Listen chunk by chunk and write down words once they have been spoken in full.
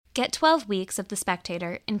Get 12 weeks of The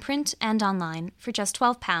Spectator in print and online for just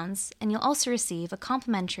 £12, and you'll also receive a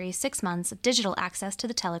complimentary 6 months of digital access to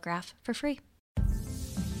The Telegraph for free.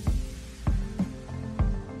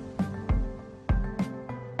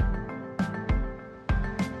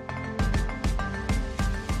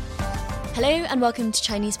 Hello and welcome to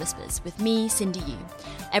Chinese Whispers with me, Cindy Yu.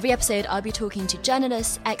 Every episode I'll be talking to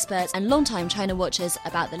journalists, experts and long-time China watchers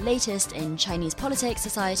about the latest in Chinese politics,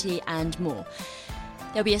 society and more.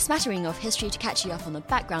 There'll be a smattering of history to catch you up on the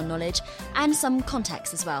background knowledge and some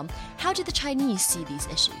context as well. How do the Chinese see these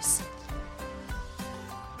issues?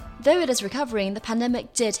 Though it is recovering, the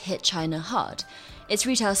pandemic did hit China hard. Its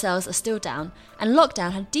retail sales are still down, and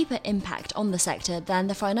lockdown had deeper impact on the sector than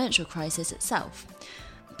the financial crisis itself.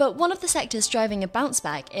 But one of the sectors driving a bounce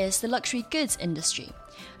back is the luxury goods industry.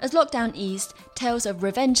 As lockdown eased, tales of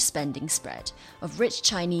revenge spending spread, of rich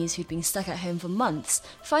Chinese who'd been stuck at home for months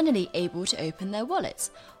finally able to open their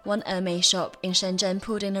wallets. One Hermès shop in Shenzhen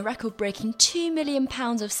pulled in a record-breaking £2 million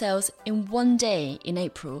of sales in one day in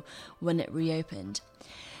April when it reopened.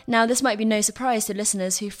 Now, this might be no surprise to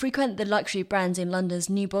listeners who frequent the luxury brands in London's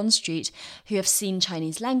New Bond Street, who have seen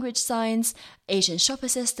Chinese language signs, Asian shop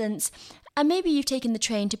assistants, and maybe you've taken the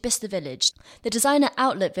train to Bicester Village, the designer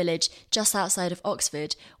outlet village just outside of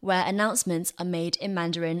Oxford, where announcements are made in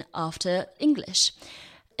Mandarin after English.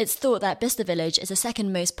 It's thought that Bicester Village is the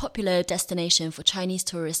second most popular destination for Chinese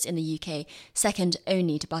tourists in the UK, second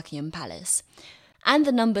only to Buckingham Palace. And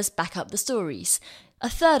the numbers back up the stories. A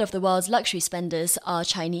third of the world's luxury spenders are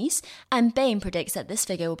Chinese, and Bain predicts that this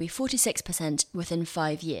figure will be 46% within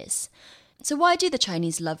 5 years. So why do the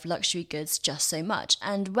Chinese love luxury goods just so much,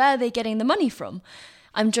 and where are they getting the money from?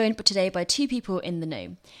 I'm joined today by two people in the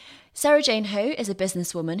know. Sara Jane Ho is a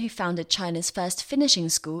businesswoman who founded China's first finishing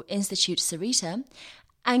school, Institute Sarita,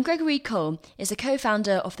 and Gregory Cole is a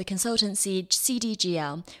co-founder of the consultancy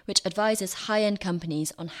CDGL, which advises high-end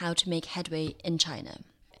companies on how to make headway in China.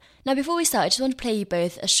 Now, before we start, I just want to play you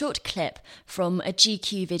both a short clip from a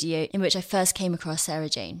GQ video in which I first came across Sara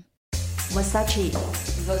Jane. Versace,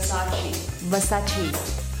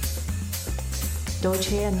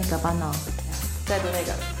 Dolce and Gabbana, 再读那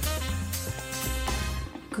个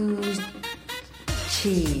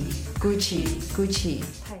Gucci.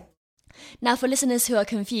 Now, for listeners who are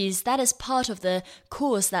confused, that is part of the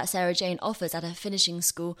course that Sara Jane offers at her finishing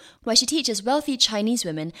school, where she teaches wealthy Chinese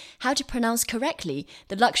women how to pronounce correctly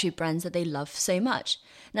the luxury brands that they love so much.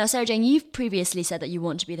 Now, Sara Jane, you've previously said that you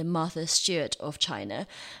want to be the Martha Stewart of China.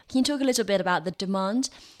 Can you talk a little bit about the demand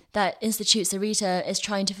that Institute Sarita is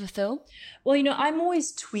trying to fulfill? Well, I'm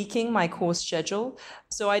always tweaking my course schedule.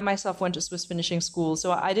 So I myself went to Swiss finishing school,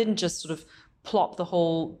 so I didn't just sort of plop the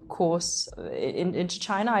whole course into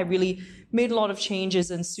China. I really made a lot of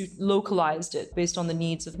changes and localized it based on the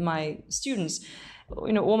needs of my students.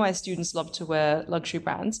 All my students love to wear luxury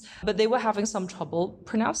brands, but they were having some trouble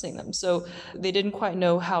pronouncing them. So they didn't quite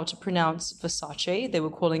know how to pronounce Versace. They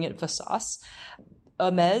were calling it Versace.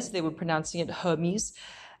 Hermès, they were pronouncing it Hermes.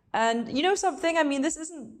 And something, this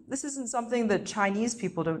isn't something that Chinese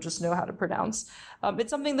people don't just know how to pronounce. It's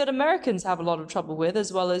something that Americans have a lot of trouble with,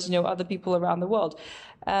 as well as, other people around the world.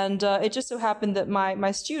 And it just so happened that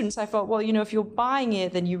my students, I thought, well, if you're buying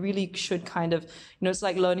it, then you really should kind of, it's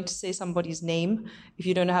like learning to say somebody's name. If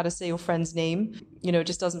you don't know how to say your friend's name, it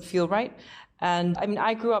just doesn't feel right. And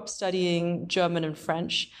I grew up studying German and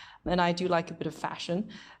French, and I do like a bit of fashion.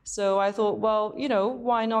 So I thought, well,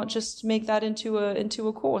 why not just make that into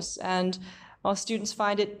a course? And our students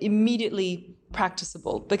find it immediately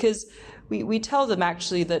practicable, because we tell them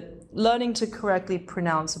actually that learning to correctly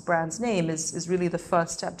pronounce a brand's name is really the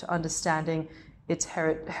first step to understanding its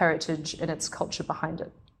heritage and its culture behind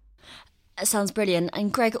it. That sounds brilliant.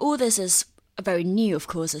 And Greg, all this is very new, of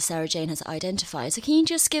course, as Sara Jane has identified. So can you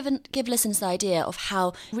just give listeners an idea of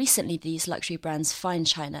how recently these luxury brands find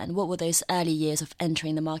China, and what were those early years of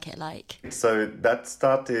entering the market like? So that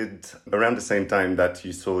started around the same time that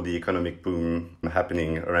you saw the economic boom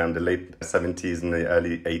happening around the late 70s and the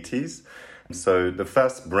early 80s. So the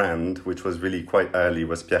first brand, which was really quite early,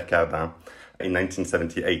 was Pierre Cardin in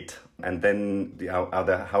 1978. And then the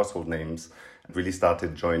other household names really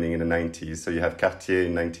started joining in the 90s. So you have Cartier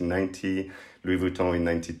in 1990, Louis Vuitton in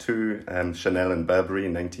 92, Chanel and Burberry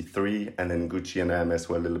in 93, and then Gucci and Hermès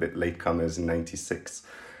were a little bit latecomers in 96.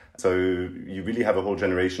 So you really have a whole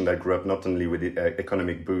generation that grew up not only with the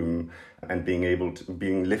economic boom and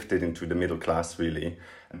being lifted into the middle class, really,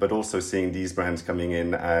 but also seeing these brands coming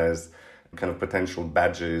in as kind of potential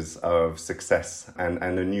badges of success and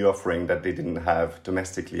a new offering that they didn't have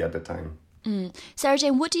domestically at the time. Sara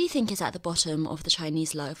Jane, what do you think is at the bottom of the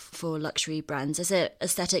Chinese love for luxury brands? Is it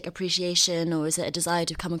aesthetic appreciation, or is it a desire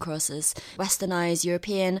to come across as westernized,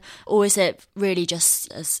 European, or is it really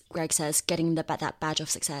just, as Greg says, getting that badge of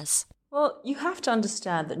success? Well, you have to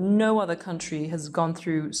understand that no other country has gone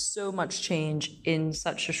through so much change in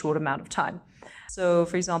such a short amount of time. So,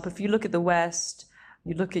 for example, if you look at the West,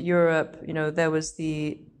 you look at Europe, there was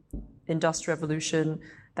the Industrial Revolution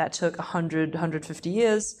that took 150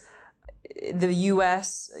 years. The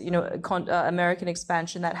US, American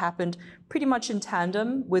expansion that happened pretty much in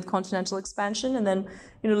tandem with continental expansion. And then,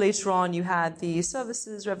 later on you had the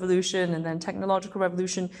services revolution and then technological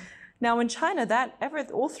revolution. Now in China,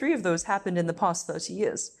 all three of those happened in the past 30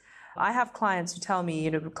 years. I have clients who tell me,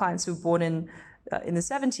 clients who were born in the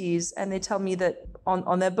 70s, and they tell me that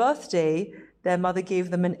on their birthday, their mother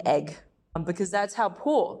gave them an egg. Because that's how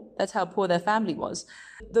poor their family was.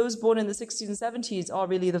 Those born in the 60s and 70s are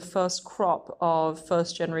really the first crop of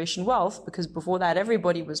first generation wealth, because before that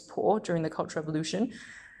everybody was poor during the Cultural Revolution.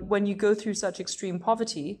 When you go through such extreme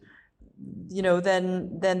poverty,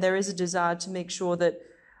 then there is a desire to make sure that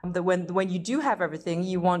when you do have everything,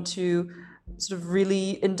 you want to sort of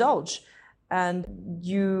really indulge. And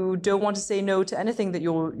you don't want to say no to anything that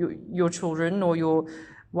your children or your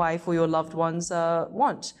wife or your loved ones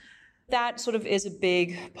want. That sort of is a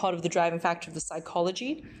big part of the driving factor of the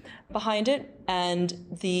psychology behind it and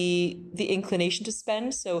the inclination to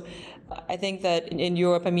spend. So I think that in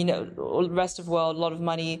Europe, the rest of the world, a lot of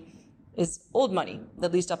money is old money,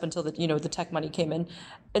 at least up until the tech money came in.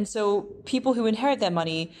 And so people who inherit their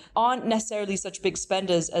money aren't necessarily such big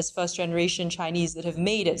spenders as first generation Chinese that have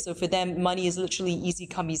made it. So for them, money is literally easy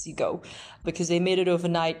come, easy go, because they made it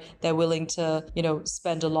overnight. They're willing to,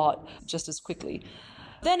 spend a lot just as quickly.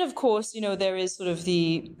 Then, of course, there is sort of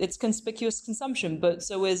it's conspicuous consumption, but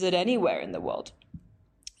so is it anywhere in the world.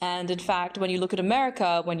 And in fact, when you look at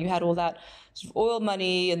America, when you had all that sort of oil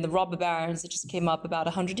money and the robber barons that just came up about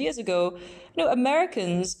 100 years ago,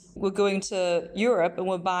 Americans were going to Europe and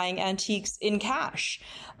were buying antiques in cash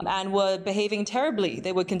and were behaving terribly.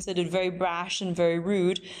 They were considered very brash and very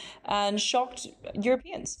rude and shocked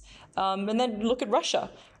Europeans. And then look at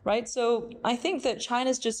Russia. Right? So I think that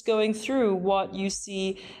China's just going through what you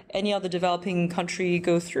see any other developing country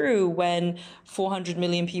go through when 400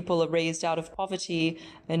 million people are raised out of poverty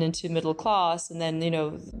and into middle class. And then,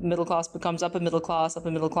 middle class becomes upper middle class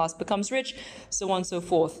becomes rich, so on and so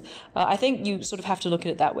forth. I think you sort of have to look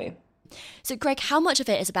at it that way. So, Greg, how much of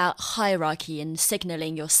it is about hierarchy and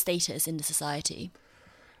signalling your status in the society?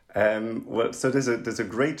 So there's a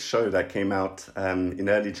great show that came out in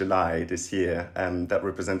early July this year that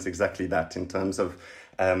represents exactly that in terms of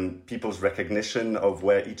people's recognition of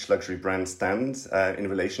where each luxury brand stands in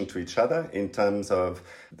relation to each other, in terms of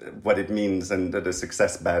what it means and the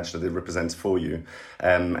success badge that it represents for you.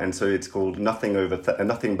 And so it's called Nothing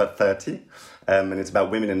But 30. And it's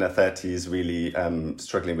about women in their 30s really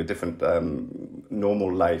struggling with different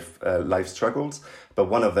normal life struggles, but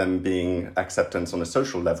one of them being acceptance on a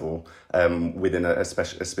social level within a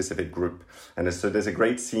specific group. And so there's a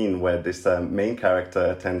great scene where this main character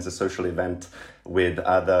attends a social event with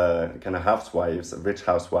other kind of housewives, rich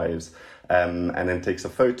housewives, and then takes a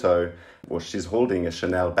photo. Well, she's holding a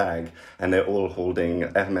Chanel bag, and they're all holding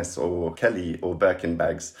Hermes or Kelly or Birkin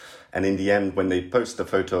bags. And in the end, when they post the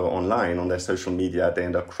photo online on their social media, they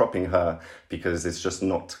end up cropping her because it's just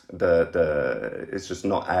not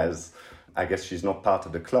as, I guess she's not part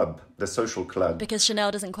of the club, the social club. Because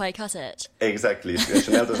Chanel doesn't quite cut it. Exactly.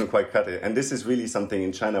 Chanel doesn't quite cut it. And this is really something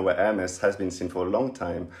in China where Hermes has been seen for a long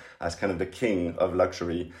time as kind of the king of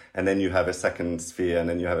luxury. And then you have a second sphere, and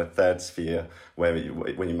then you have a third sphere where you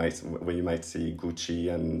might see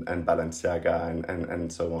Gucci and Balenciaga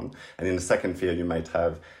and so on. And in the second sphere, you might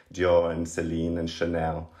have Dior and Celine and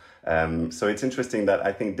Chanel. So it's interesting that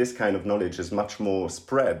I think this kind of knowledge is much more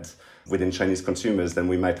spread within Chinese consumers than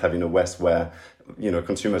we might have in the West, where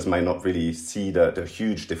consumers might not really see the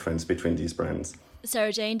huge difference between these brands.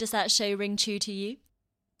 Sara Jane, does that show ring true to you?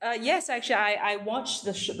 Yes, actually, I watched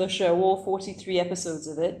the show, all 43 episodes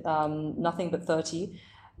of it, Nothing But 30.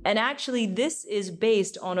 And actually, this is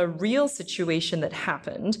based on a real situation that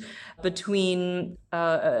happened between,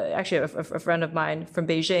 a friend of mine from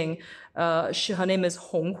Beijing. Her name is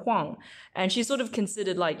Hong Huang. And she's sort of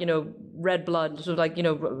considered red blood, sort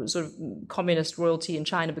of communist royalty in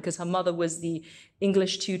China, because her mother was the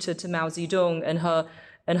English tutor to Mao Zedong,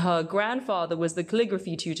 and her grandfather was the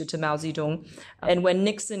calligraphy tutor to Mao Zedong. And when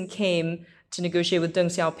Nixon came to negotiate with Deng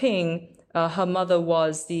Xiaoping, her mother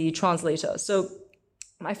was the translator. So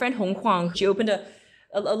my friend Hong Huang, she opened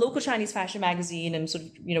a local Chinese fashion magazine, and sort of,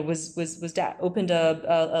 opened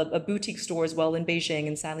a boutique store as well in Beijing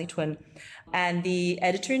in Sanlitun. And the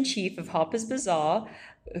editor-in-chief of Harper's Bazaar,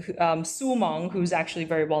 Su Meng, who's actually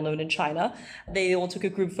very well known in China, they all took a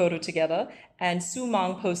group photo together, and Su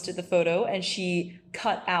Meng posted the photo, and she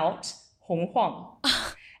cut out Hong Huang.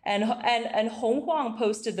 And Hong Huang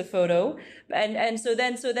posted the photo, and so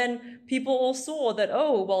then people all saw that,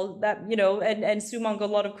 oh well, that, and Su Meng got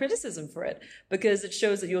a lot of criticism for it, because it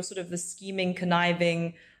shows that you're sort of the scheming,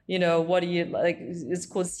 conniving, what do you like? It's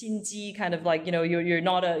called xinji, kind of like, you're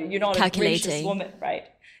not a gracious woman, right?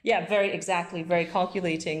 Yeah, very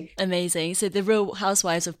calculating. Amazing. So the Real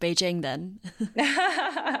Housewives of Beijing, then.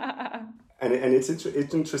 And it's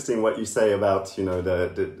interesting what you say about,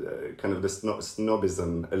 the kind of the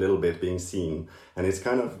snobism a little bit being seen. And it's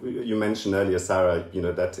kind of, you mentioned earlier, Sarah,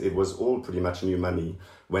 that it was all pretty much new money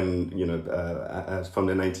when, from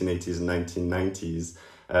the 1980s and 1990s,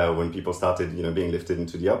 when people started, being lifted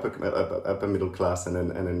into the upper middle class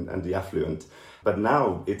and the affluent. But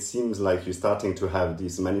now it seems like you're starting to have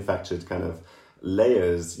these manufactured kind of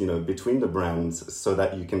layers, between the brands, so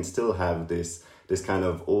that you can still have this kind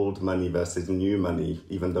of old money versus new money,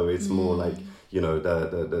 even though it's more like,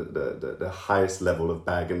 the highest level of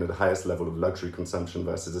bag and the highest level of luxury consumption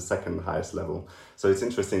versus the second highest level. So it's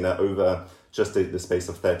interesting that over just the space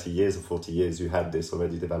of 30 years or 40 years, you had this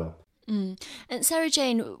already developed. And Sara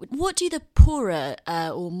Jane, what do the poorer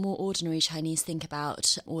or more ordinary Chinese think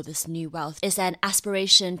about all this new wealth? Is there an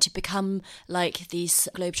aspiration to become like these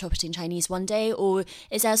globe-trotting Chinese one day, or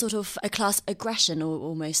is there sort of a class aggression or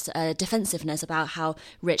almost a defensiveness about how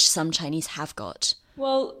rich some Chinese have got?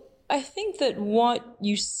 Well, I think that what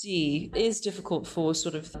you see is difficult for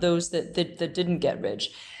sort of those that didn't get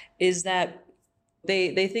rich, is that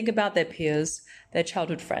they think about their peers, their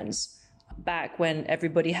childhood friends, back when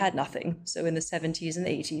everybody had nothing, so in the 70s and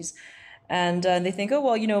 80s. And they think, oh,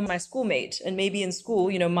 well, my schoolmate, and maybe in school,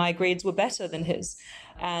 my grades were better than his.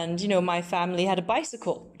 And, my family had a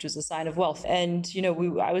bicycle, which was a sign of wealth. And,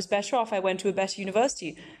 I was better off, I went to a better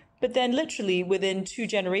university. But then literally within 2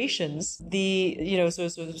 generations,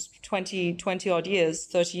 so 20 odd years,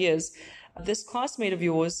 30 years, this classmate of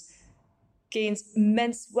yours gains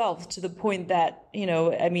immense wealth to the point that,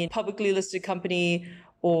 publicly listed company,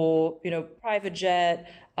 or, private jet,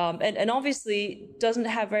 and obviously doesn't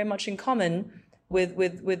have very much in common with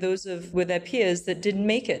their peers that didn't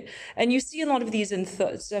make it. And you see a lot of these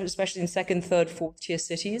especially in second, third, fourth tier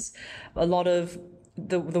cities. A lot of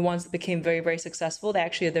the ones that became very, very successful,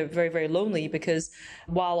 they're very, very lonely, because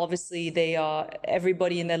while obviously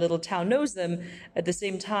everybody in their little town knows them, at the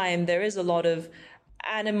same time there is a lot of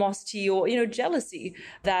animosity or jealousy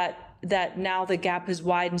that now the gap has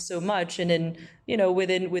widened so much, and in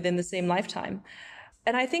within the same lifetime.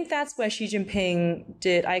 And I think that's where Xi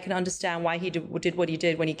Jinping I can understand why he did what he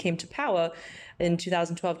did when he came to power in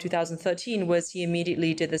 2012, 2013, was he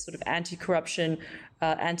immediately did this sort of anti-corruption,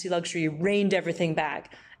 anti-luxury, reined everything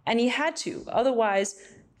back. And he had to. Otherwise,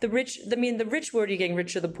 the rich were already getting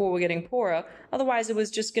richer, the poor were getting poorer. Otherwise, it was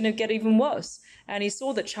just going to get even worse. And he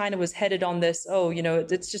saw that China was headed on this,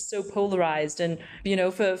 it's just so polarized. And,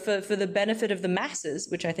 for the benefit of the masses,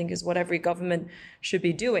 which I think is what every government should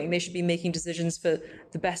be doing, they should be making decisions for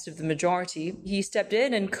the best of the majority. He stepped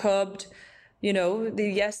in and curbed,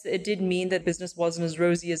 yes, it did mean that business wasn't as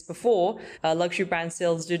rosy as before. Luxury brand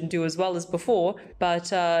sales didn't do as well as before, but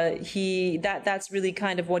that's really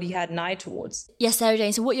kind of what he had an eye towards. Yes, Sara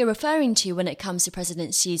Jane, so what you're referring to when it comes to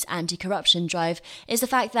President Xi's anti-corruption drive is the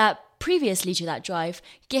fact that previously to that drive,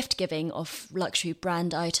 gift-giving of luxury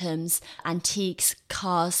brand items, antiques,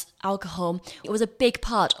 cars, alcohol, it was a big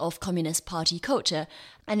part of Communist Party culture,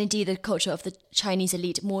 and indeed the culture of the Chinese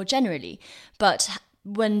elite more generally. But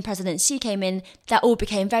when President Xi came in, that all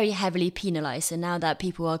became very heavily penalized, and now that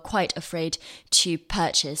people are quite afraid to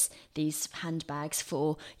purchase these handbags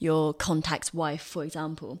for your contact's wife, for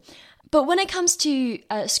example. But when it comes to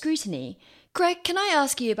scrutiny, Greg, can I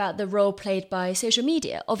ask you about the role played by social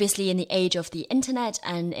media? Obviously, in the age of the internet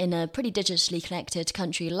and in a pretty digitally connected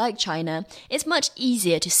country like China, it's much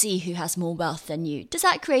easier to see who has more wealth than you. Does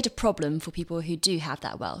that create a problem for people who do have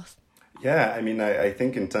that wealth? Yeah, I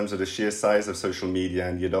think in terms of the sheer size of social media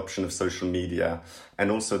and the adoption of social media,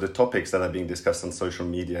 and also the topics that are being discussed on social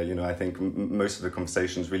media, I think most of the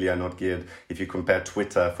conversations really are not geared. If you compare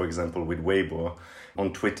Twitter, for example, with Weibo,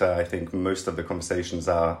 on Twitter, I think most of the conversations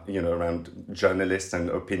are, around journalists and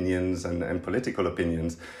opinions and political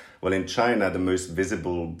opinions. Well, in China, the most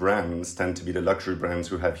visible brands tend to be the luxury brands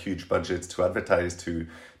who have huge budgets to advertise to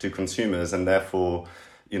consumers, and therefore,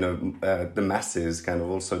 the masses kind of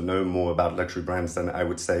also know more about luxury brands than I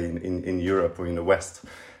would say in Europe or in the West.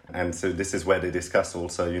 And so this is where they discuss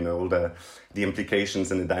also, all the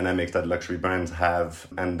implications and the dynamics that luxury brands have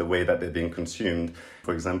and the way that they're being consumed.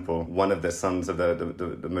 For example, one of the sons of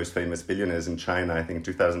the most famous billionaires in China, I think in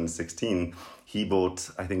 2016, he bought,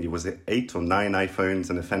 I think it was 8 or 9 iPhones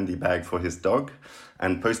and a Fendi bag for his dog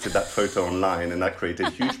and posted that photo online, and that created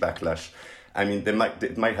huge backlash. I mean,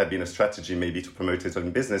 it might have been a strategy maybe to promote his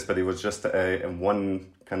own business, but it was just a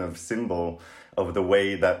one kind of symbol of the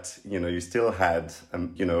way that, you still had,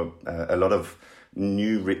 a lot of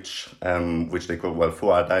new rich, which they call,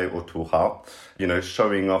 fuadai or tuha,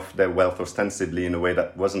 showing off their wealth ostensibly in a way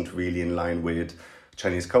that wasn't really in line with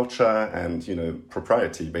Chinese culture and,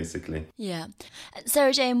 propriety, basically. Yeah.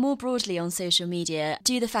 Sara Jane, more broadly on social media,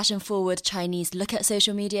 do the fashion-forward Chinese look at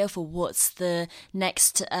social media for what's the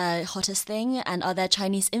next hottest thing? And are there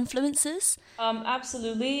Chinese influencers?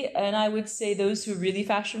 Absolutely. And I would say those who are really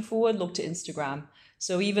fashion-forward look to Instagram.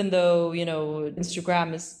 So even though,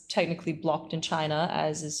 Instagram is technically blocked in China,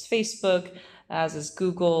 as is Facebook, as is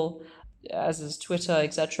Google, as is Twitter,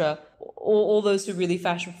 etc., all those who are really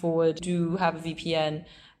fashion forward do have a VPN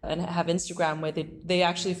and have Instagram, where they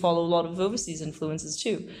actually follow a lot of overseas influencers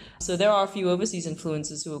too. So there are a few overseas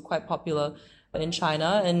influencers who are quite popular in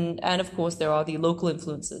China, and of course there are the local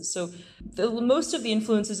influencers. So most of the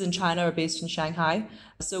influencers in China are based in Shanghai.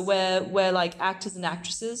 So where like actors and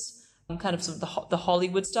actresses, kind of the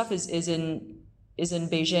Hollywood stuff is in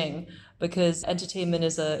Beijing, because entertainment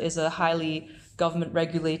is a highly government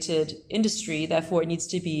regulated industry. Therefore, it needs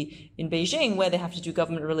to be in Beijing, where they have to do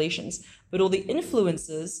government relations. But all the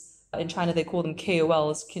influencers in China, they call them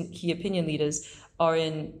KOLs, key opinion leaders, are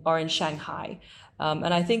in Shanghai.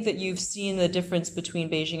 And I think that you've seen the difference between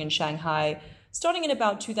Beijing and Shanghai starting in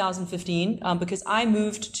about 2015, because I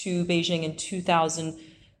moved to Beijing in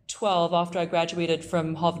 2012 after I graduated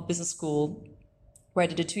from Harvard Business School, where I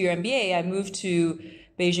did a 2-year MBA. I moved to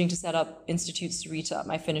Beijing to set up Institute Sarita,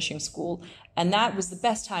 my finishing school. And that was the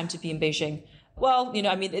best time to be in Beijing. Well,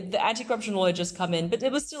 the anti-corruption law had just come in, but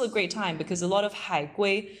it was still a great time because a lot of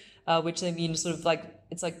haigui, which I mean sort of like,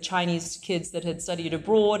 it's like Chinese kids that had studied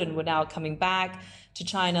abroad and were now coming back to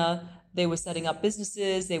China. They were setting up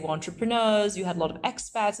businesses, they were entrepreneurs, you had a lot of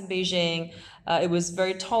expats in Beijing. It was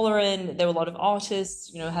very tolerant, there were a lot of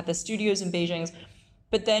artists, had their studios in Beijing.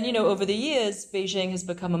 But then, over the years, Beijing has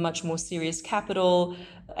become a much more serious capital.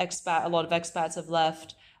 A lot of expats have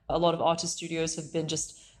left. A lot of artist studios have been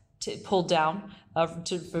just pulled down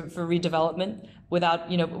for redevelopment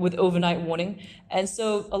with overnight warning. And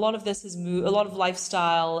so a lot of this has moved, a lot of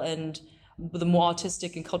lifestyle and the more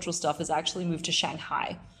artistic and cultural stuff has actually moved to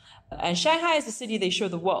Shanghai. And Shanghai is the city they show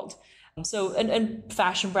the world. So, and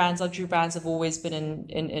fashion brands, luxury brands have always been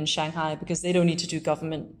in Shanghai because they don't need to do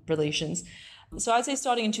government relations. So I'd say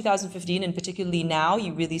starting in 2015, and particularly now,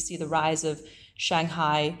 you really see the rise of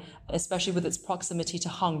Shanghai, especially with its proximity to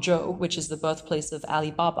Hangzhou, which is the birthplace of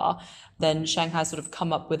Alibaba. Then Shanghai sort of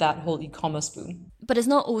come up with that whole e-commerce boom. But it's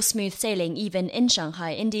not all smooth sailing, even in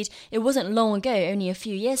Shanghai. Indeed, it wasn't long ago, only a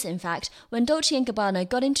few years in fact, when Dolce & Gabbana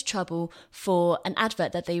got into trouble for an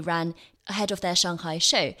advert that they ran ahead of their Shanghai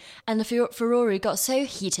show. And the furore got so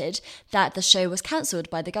heated that the show was cancelled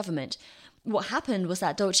by the government. What happened was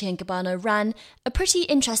that Dolce & Gabbana ran a pretty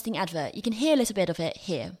interesting advert. You can hear a little bit of it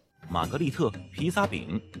here. 玛格丽特披萨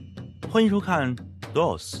饼，欢迎收看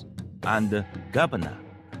Dolce and Gabbana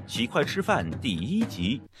起快吃饭第1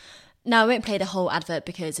集。 Now, I won't play the whole advert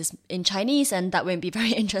because it's in Chinese and that won't be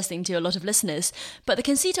very interesting to a lot of listeners. But the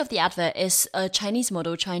conceit of the advert is a Chinese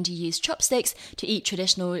model trying to use chopsticks to eat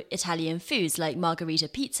traditional Italian foods like margherita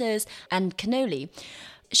pizzas and cannoli.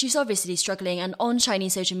 She's obviously struggling, and on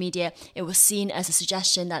Chinese social media, it was seen as a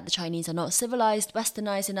suggestion that the Chinese are not civilized,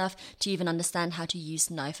 westernized enough to even understand how to use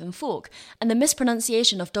knife and fork. And the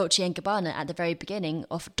mispronunciation of Dolce & Gabbana at the very beginning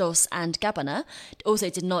of Dos and Gabbana also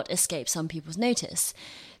did not escape some people's notice.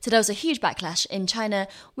 So there was a huge backlash in China,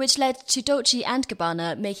 which led to Dolce and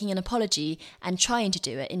Gabbana making an apology and trying to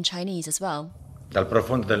do it in Chinese as well. Dal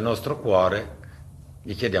profondo del nostro cuore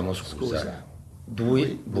vi chiediamo scusa.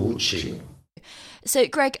 Due buci. So,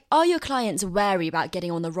 Greg, are your clients wary about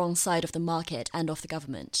getting on the wrong side of the market and of the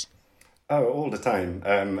government? Oh, all the time.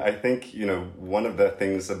 I think, one of the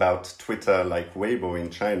things about Twitter, like Weibo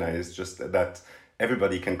in China, is just that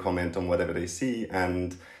everybody can comment on whatever they see,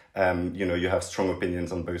 and, you have strong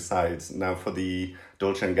opinions on both sides. Now, for the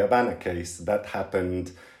Dolce & Gabbana case, that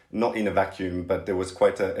happened not in a vacuum, but there was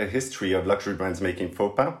quite a history of luxury brands making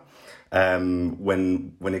faux pas.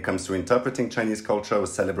 When it comes to interpreting Chinese culture or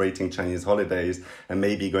celebrating Chinese holidays and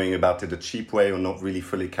maybe going about it a cheap way or not really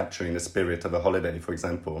fully capturing the spirit of a holiday, for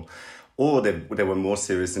example. Or there were more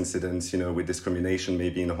serious incidents, with discrimination,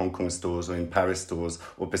 maybe in Hong Kong stores or in Paris stores,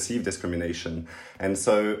 or perceived discrimination. And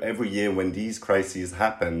so every year when these crises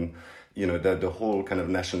happen, the whole kind of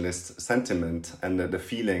nationalist sentiment and the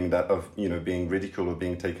feeling that of, being ridiculed or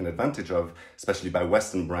being taken advantage of, especially by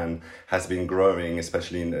Western brand, has been growing,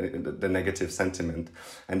 especially in the negative sentiment.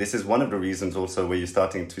 And this is one of the reasons also where you're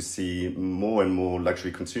starting to see more and more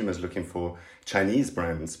luxury consumers looking for Chinese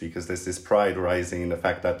brands, because there's this pride rising in the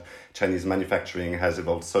fact that Chinese manufacturing has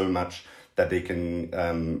evolved so much that they can,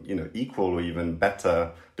 equal or even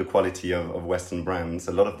better the quality of Western brands.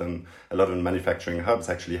 A lot of the manufacturing hubs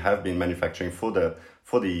actually have been manufacturing for the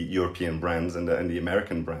European brands and the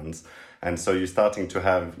American brands. And so you're starting to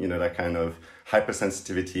have, that kind of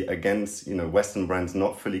hypersensitivity against, Western brands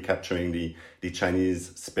not fully capturing the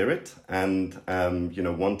Chinese spirit and,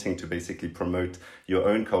 wanting to basically promote your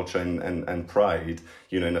own culture and pride,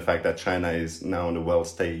 in the fact that China is now on the world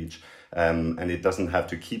stage. And it doesn't have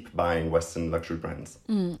to keep buying Western luxury brands.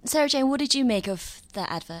 Sara Jane, what did you make of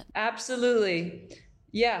that advert? Absolutely.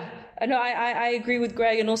 Yeah, I agree with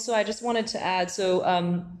Greg. And also I just wanted to add, so,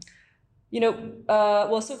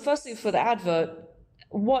 so firstly for the advert,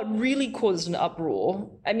 what really caused an uproar,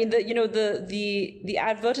 I mean, the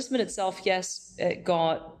advertisement itself, yes, it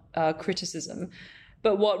got criticism.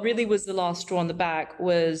 But what really was the last straw on the back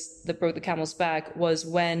that broke the camel's back was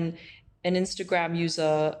when an Instagram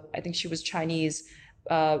user, I think she was Chinese,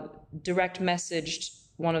 direct messaged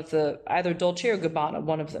one of either Dolce or Gabbana,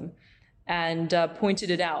 one of them, and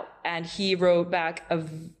pointed it out. And he wrote back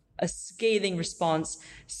a scathing response,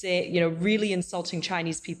 really insulting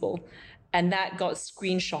Chinese people. And that got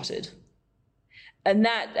screenshotted. And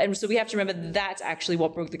so we have to remember that's actually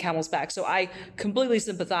what broke the camel's back. So I completely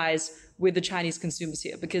sympathize with the Chinese consumers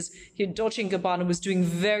here, because Dolce & Gabbana was doing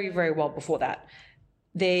very, very well before that.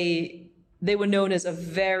 They were known as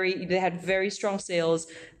they had very strong sales.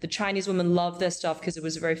 The Chinese women loved their stuff because it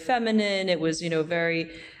was very feminine. It was, very,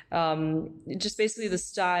 just basically the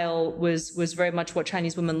style was very much what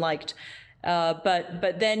Chinese women liked.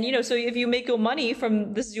 But then, so if you make your money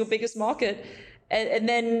from, this is your biggest market, and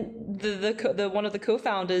then the one of the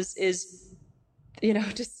co-founders is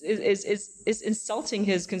insulting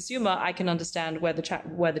his consumer, I can understand where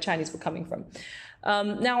the Chinese were coming from.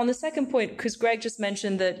 Now, on the second point, because Greg just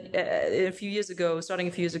mentioned that starting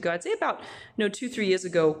a few years ago, I'd say about 2-3 years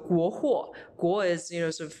ago, 国货. 国is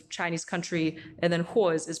sort of Chinese country, and then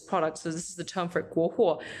货is product. So this is the term for it. 国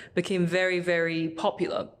货 became very, very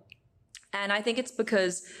popular. And I think it's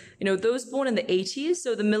because, those born in the 80s,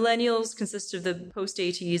 so the millennials consist of the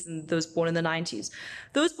post-80s and those born in the 90s.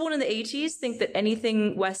 Those born in the 80s think that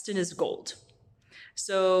anything Western is gold.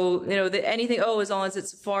 So, that anything, as long as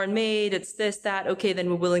it's foreign made, it's this, that, okay, then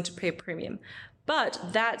we're willing to pay a premium. But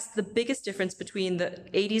that's the biggest difference between the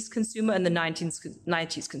 80s consumer and the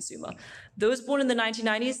 90s consumer. Those born in the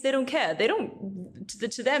 1990s, they don't care. They don't,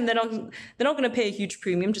 to them, they're not going to pay a huge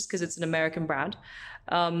premium just because it's an American brand.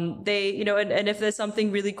 And if there's something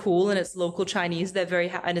really cool and it's local Chinese,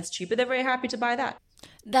 and it's cheaper, they're very happy to buy that.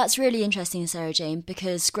 That's really interesting, Sara Jane,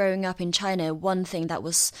 because growing up in China, one thing that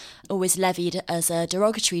was always levied as a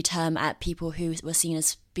derogatory term at people who were seen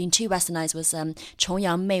as being too westernized was 崇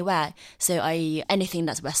洋媚外. So i.e. anything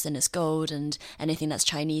that's Western is gold and anything that's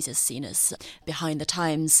Chinese is seen as behind the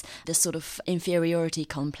times, this sort of inferiority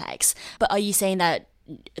complex. But are you saying that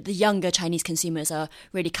the younger Chinese consumers are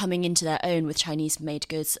really coming into their own with Chinese-made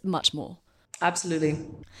goods much more? Absolutely.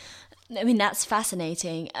 I mean, that's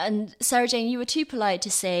fascinating. And Sara Jane, you were too polite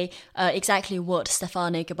to say exactly what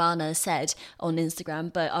Stefano Gabbana said on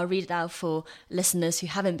Instagram, but I'll read it out for listeners who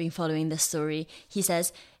haven't been following this story. He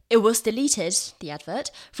says, "It was deleted, the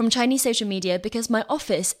advert, from Chinese social media because my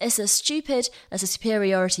office is as stupid as the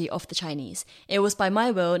superiority of the Chinese. It was by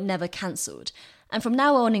my will, never cancelled. And from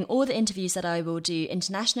now on, in all the interviews that I will do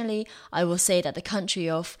internationally, I will say that the country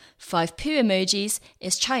of 5 poo emojis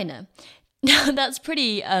is China." Now, that's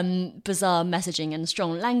pretty bizarre messaging and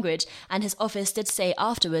strong language, and his office did say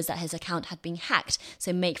afterwards that his account had been hacked,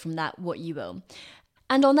 so make from that what you will.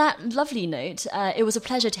 And on that lovely note, it was a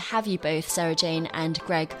pleasure to have you both, Sara Jane and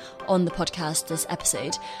Greg, on the podcast this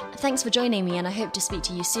episode. Thanks for joining me, and I hope to speak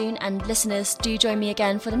to you soon, and listeners, do join me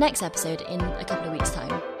again for the next episode in a couple of weeks'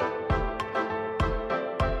 time.